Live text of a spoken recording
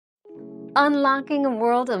unlocking a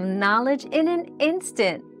world of knowledge in an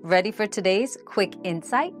instant. Ready for today's quick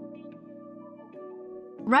insight?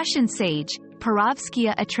 Russian sage,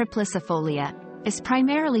 Perovskia atriplicifolia, is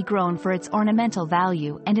primarily grown for its ornamental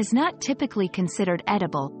value and is not typically considered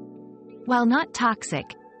edible. While not toxic,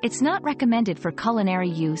 it's not recommended for culinary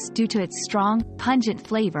use due to its strong, pungent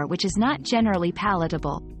flavor which is not generally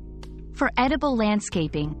palatable. For edible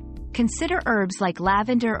landscaping, consider herbs like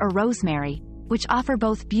lavender or rosemary, which offer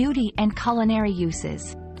both beauty and culinary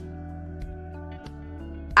uses.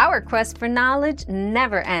 Our quest for knowledge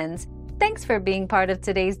never ends. Thanks for being part of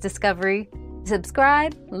today's discovery.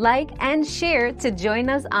 Subscribe, like, and share to join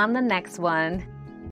us on the next one.